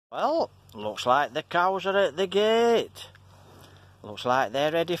Well, looks like the cows are at the gate. Looks like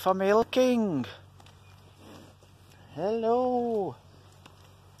they're ready for milking. Hello.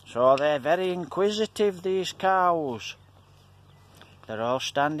 So they're very inquisitive, these cows. They're all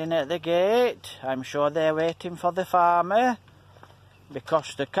standing at the gate. I'm sure they're waiting for the farmer,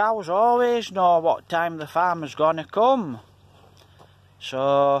 because the cows always know what time the farmer's gonna come.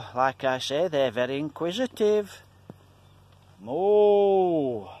 So, like I say, they're very inquisitive.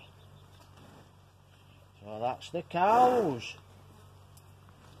 Moo! So that's the cows.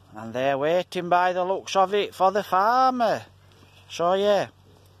 And they're waiting, by the looks of it, for the farmer. So yeah,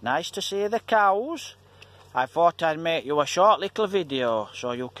 nice to see the cows. I thought I'd make you a short little video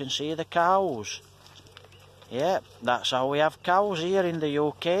so you can see the cows. Yep, that's how we have cows here in the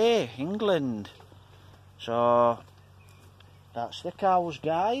UK, England. So, that's the cows,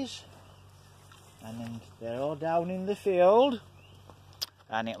 guys. And then they're all down in the field.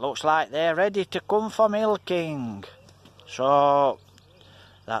 And it looks like they're ready to come for milking. So,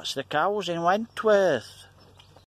 that's the cows in Wentworth.